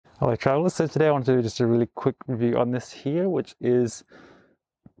Hello travellers, so today I want to do just a really quick review on this here, which is,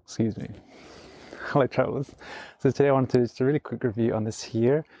 excuse me, hello travellers. So today I want to do just a really quick review on this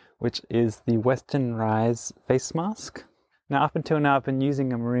here, which is the Western Rise face mask. Now up until now I've been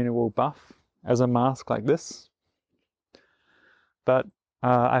using a merino wool buff as a mask like this, but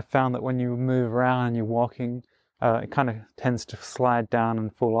I found that when you move around and you're walking, it kind of tends to slide down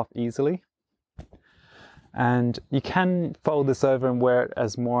and fall off easily. And you can fold this over and wear it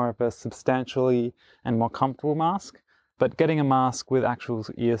as more of a substantially and more comfortable mask, but getting a mask with actual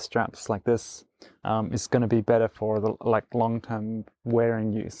ear straps like this is going to be better for the long-term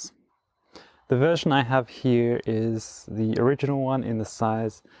wearing use. The version I have here is the original one in the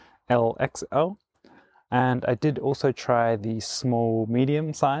size LXL, and I did also try the small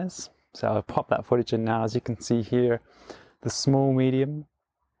medium size, so I'll pop that footage in now. As you can see here, the small medium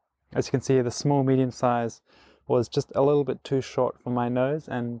size was just a little bit too short for my nose,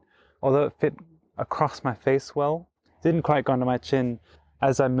 and although it fit across my face well, it didn't quite go under my chin.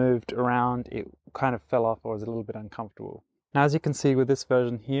 As I moved around, it kind of fell off or was a little bit uncomfortable. Now, as you can see with this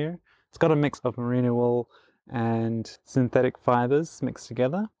version here, it's got a mix of merino wool and synthetic fibers mixed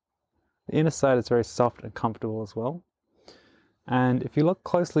together. The inner side is very soft and comfortable as well. And if you look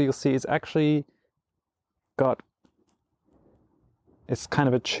closely, you'll see it's actually got it's kind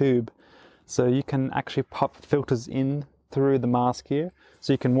of a tube, so you can actually pop filters in through the mask here.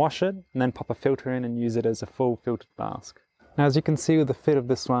 So you can wash it and then pop a filter in and use it as a full filtered mask. Now, as you can see with the fit of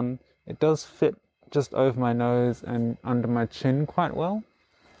this one, it does fit just over my nose and under my chin quite well.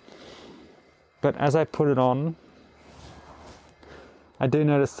 But as I put it on, I do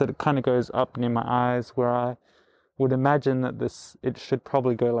notice that it kind of goes up near my eyes, where I would imagine that it should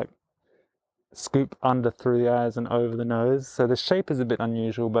probably go like scoop under through the eyes and over the nose. So the shape is a bit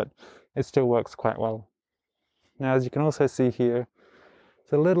unusual, but it still works quite well. Now, as you can also see here,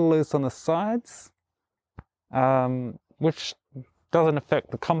 it's a little loose on the sides, which doesn't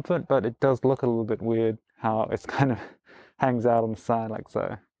affect the comfort, but it does look a little bit weird how it kind of hangs out on the side like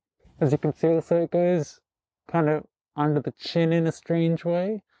so. As you can see also, it goes kind of under the chin in a strange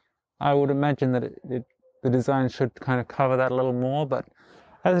way. I would imagine that the design should kind of cover that a little more, but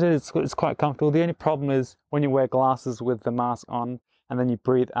as it is, it's quite comfortable. The only problem is when you wear glasses with the mask on and then you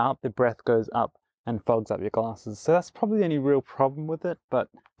breathe out, the breath goes up and fogs up your glasses. So that's probably the only real problem with it, but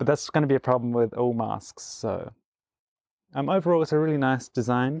that's going to be a problem with all masks. So overall, it's a really nice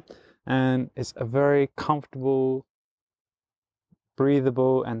design, and it's a very comfortable,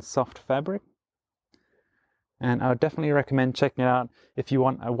 breathable and soft fabric. And I would definitely recommend checking it out if you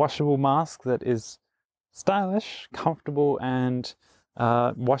want a washable mask that is stylish, comfortable and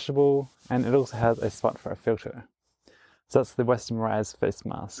washable, and it also has a spot for a filter. So that's the Western Rise face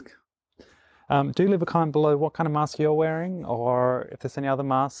mask. Do leave a comment below what kind of mask you're wearing, or if there's any other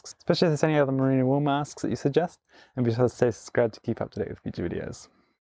masks, especially if there's any other merino wool masks that you suggest, and be sure to stay subscribed to keep up to date with future videos.